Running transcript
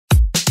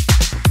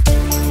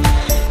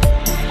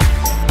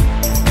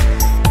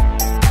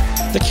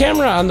The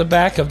camera on the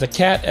back of the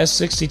Cat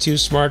S62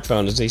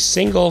 smartphone is a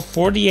single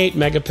 48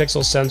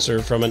 megapixel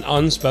sensor from an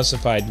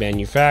unspecified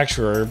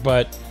manufacturer,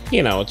 but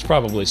you know, it's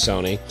probably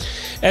Sony.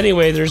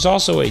 Anyway, there's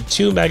also a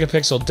 2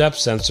 megapixel depth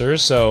sensor,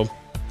 so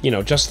you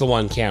know, just the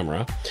one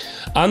camera.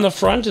 On the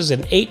front is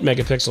an 8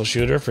 megapixel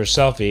shooter for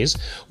selfies.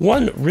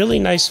 One really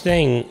nice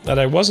thing that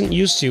I wasn't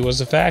used to was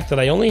the fact that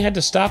I only had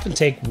to stop and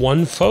take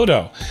one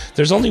photo.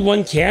 There's only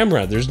one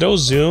camera. There's no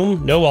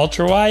zoom, no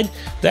ultra wide.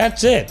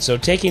 That's it. So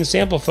taking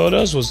sample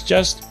photos was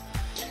just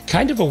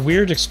kind of a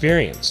weird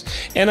experience.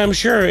 And I'm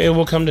sure it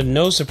will come to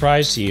no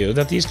surprise to you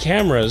that these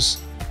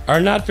cameras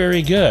are not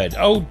very good.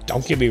 Oh,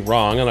 don't get me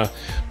wrong, on a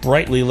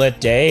brightly lit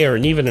day or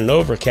even an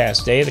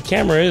overcast day, the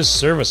camera is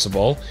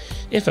serviceable,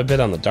 if a bit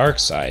on the dark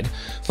side.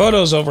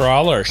 Photos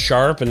overall are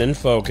sharp and in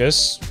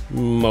focus,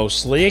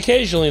 mostly.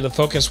 Occasionally the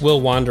focus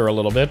will wander a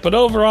little bit, but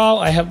overall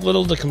I have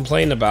little to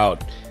complain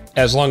about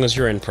as long as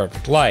you're in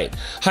perfect light.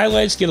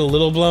 Highlights get a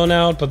little blown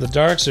out, but the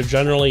darks are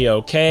generally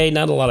okay,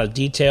 not a lot of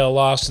detail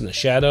lost in the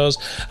shadows.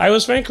 I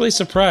was frankly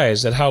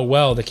surprised at how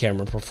well the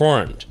camera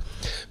performed.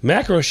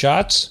 Macro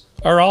shots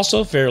are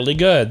also fairly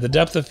good. The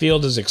depth of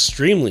field is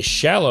extremely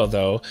shallow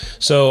though,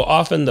 so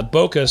often the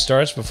bokeh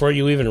starts before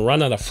you even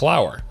run out of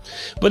flour.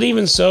 But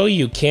even so,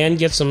 you can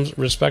get some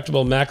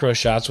respectable macro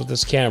shots with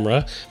this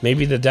camera.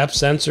 Maybe the depth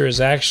sensor is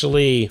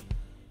actually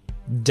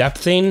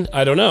depthing?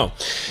 I don't know.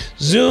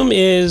 Zoom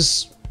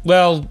is,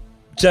 well,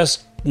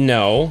 just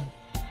no.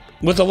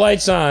 With the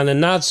lights on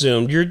and not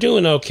zoomed, you're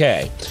doing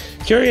okay.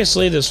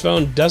 Curiously, this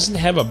phone doesn't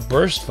have a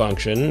burst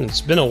function.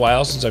 It's been a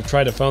while since I've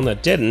tried a phone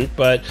that didn't,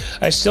 but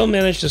I still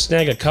managed to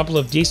snag a couple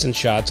of decent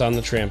shots on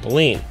the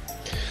trampoline.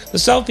 The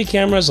selfie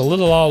camera is a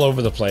little all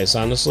over the place,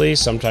 honestly.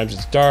 Sometimes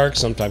it's dark,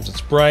 sometimes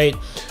it's bright.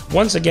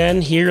 Once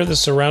again, here the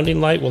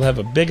surrounding light will have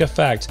a big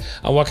effect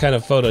on what kind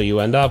of photo you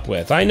end up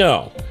with. I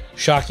know,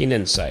 shocking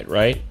insight,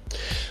 right?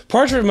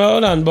 Portrait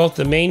mode on both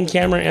the main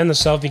camera and the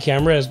selfie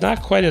camera is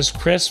not quite as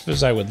crisp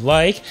as I would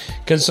like.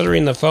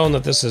 Considering the phone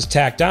that this is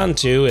tacked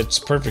onto, it's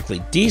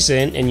perfectly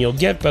decent and you'll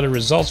get better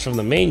results from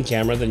the main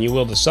camera than you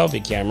will the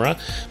selfie camera,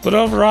 but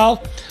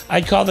overall,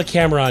 I'd call the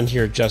camera on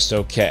here just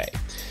okay.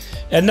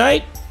 At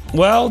night,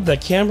 well, the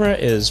camera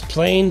is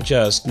plain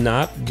just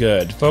not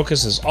good.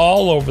 Focus is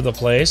all over the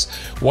place,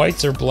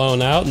 whites are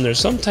blown out, and there's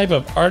some type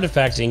of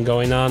artifacting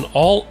going on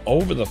all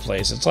over the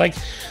place. It's like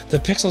the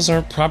pixels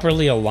aren't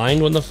properly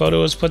aligned when the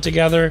photo is put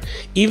together.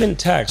 Even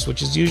text,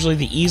 which is usually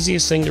the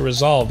easiest thing to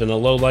resolve in a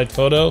low light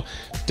photo,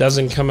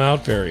 doesn't come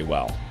out very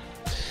well.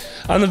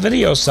 On the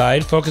video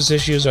side, focus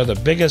issues are the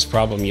biggest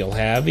problem you'll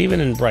have,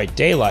 even in bright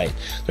daylight.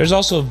 There's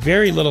also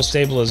very little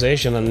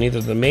stabilization on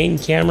either the main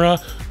camera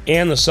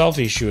and the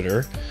selfie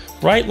shooter.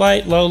 Bright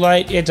light, low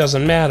light, it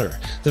doesn't matter.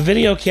 The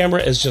video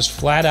camera is just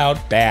flat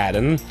out bad,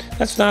 and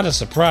that's not a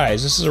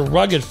surprise. This is a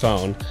rugged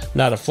phone,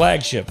 not a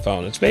flagship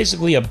phone. It's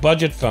basically a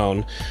budget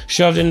phone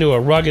shoved into a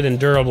rugged and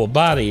durable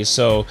body,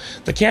 so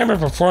the camera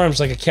performs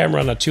like a camera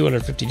on a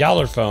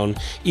 $250 phone,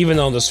 even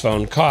though this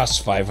phone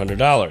costs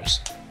 $500.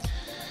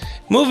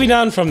 Moving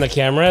on from the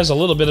camera, as a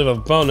little bit of a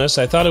bonus,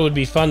 I thought it would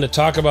be fun to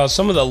talk about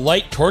some of the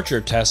light torture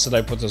tests that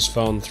I put this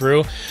phone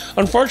through.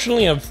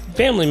 Unfortunately, a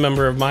family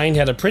member of mine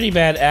had a pretty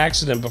bad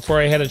accident before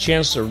I had a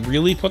chance to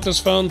really put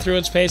this phone through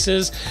its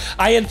paces.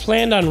 I had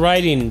planned on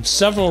riding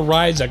several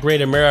rides at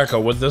Great America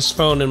with this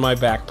phone in my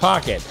back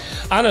pocket.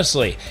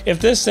 Honestly, if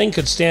this thing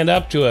could stand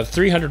up to a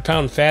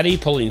 300-pound fatty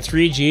pulling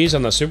 3 Gs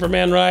on the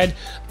Superman ride,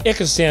 it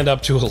could stand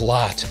up to a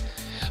lot.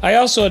 I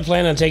also had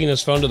planned on taking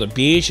this phone to the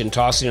beach and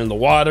tossing it in the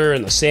water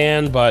and the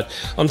sand, but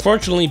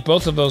unfortunately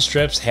both of those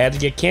trips had to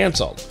get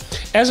canceled.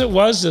 As it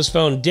was, this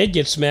phone did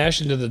get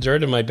smashed into the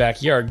dirt in my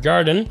backyard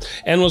garden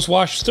and was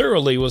washed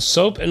thoroughly with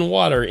soap and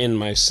water in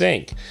my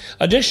sink.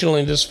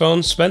 Additionally, this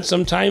phone spent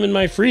some time in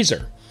my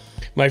freezer.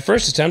 My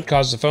first attempt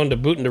caused the phone to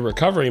boot into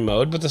recovery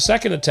mode, but the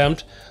second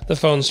attempt, the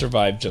phone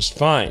survived just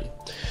fine.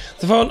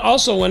 The phone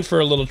also went for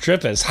a little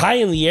trip as high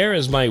in the air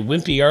as my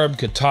wimpy arm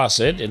could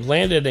toss it. It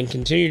landed and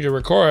continued to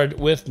record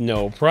with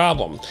no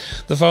problem.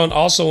 The phone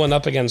also went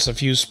up against a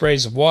few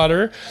sprays of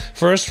water,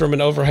 first from an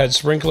overhead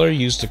sprinkler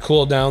used to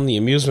cool down the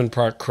amusement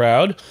park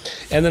crowd,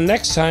 and the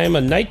next time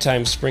a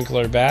nighttime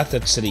sprinkler bath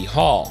at City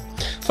Hall.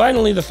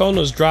 Finally, the phone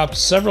was dropped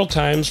several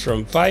times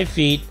from 5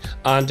 feet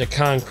onto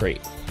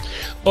concrete.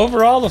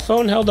 Overall, the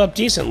phone held up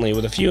decently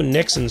with a few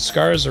nicks and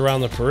scars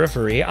around the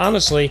periphery.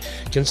 Honestly,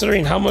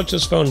 considering how much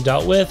this phone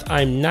dealt with,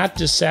 I'm not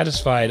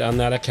dissatisfied on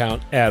that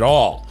account at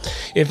all.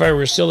 If I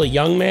were still a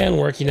young man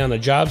working on a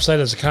job site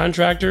as a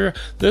contractor,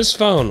 this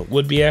phone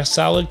would be a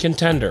solid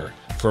contender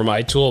for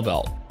my tool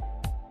belt.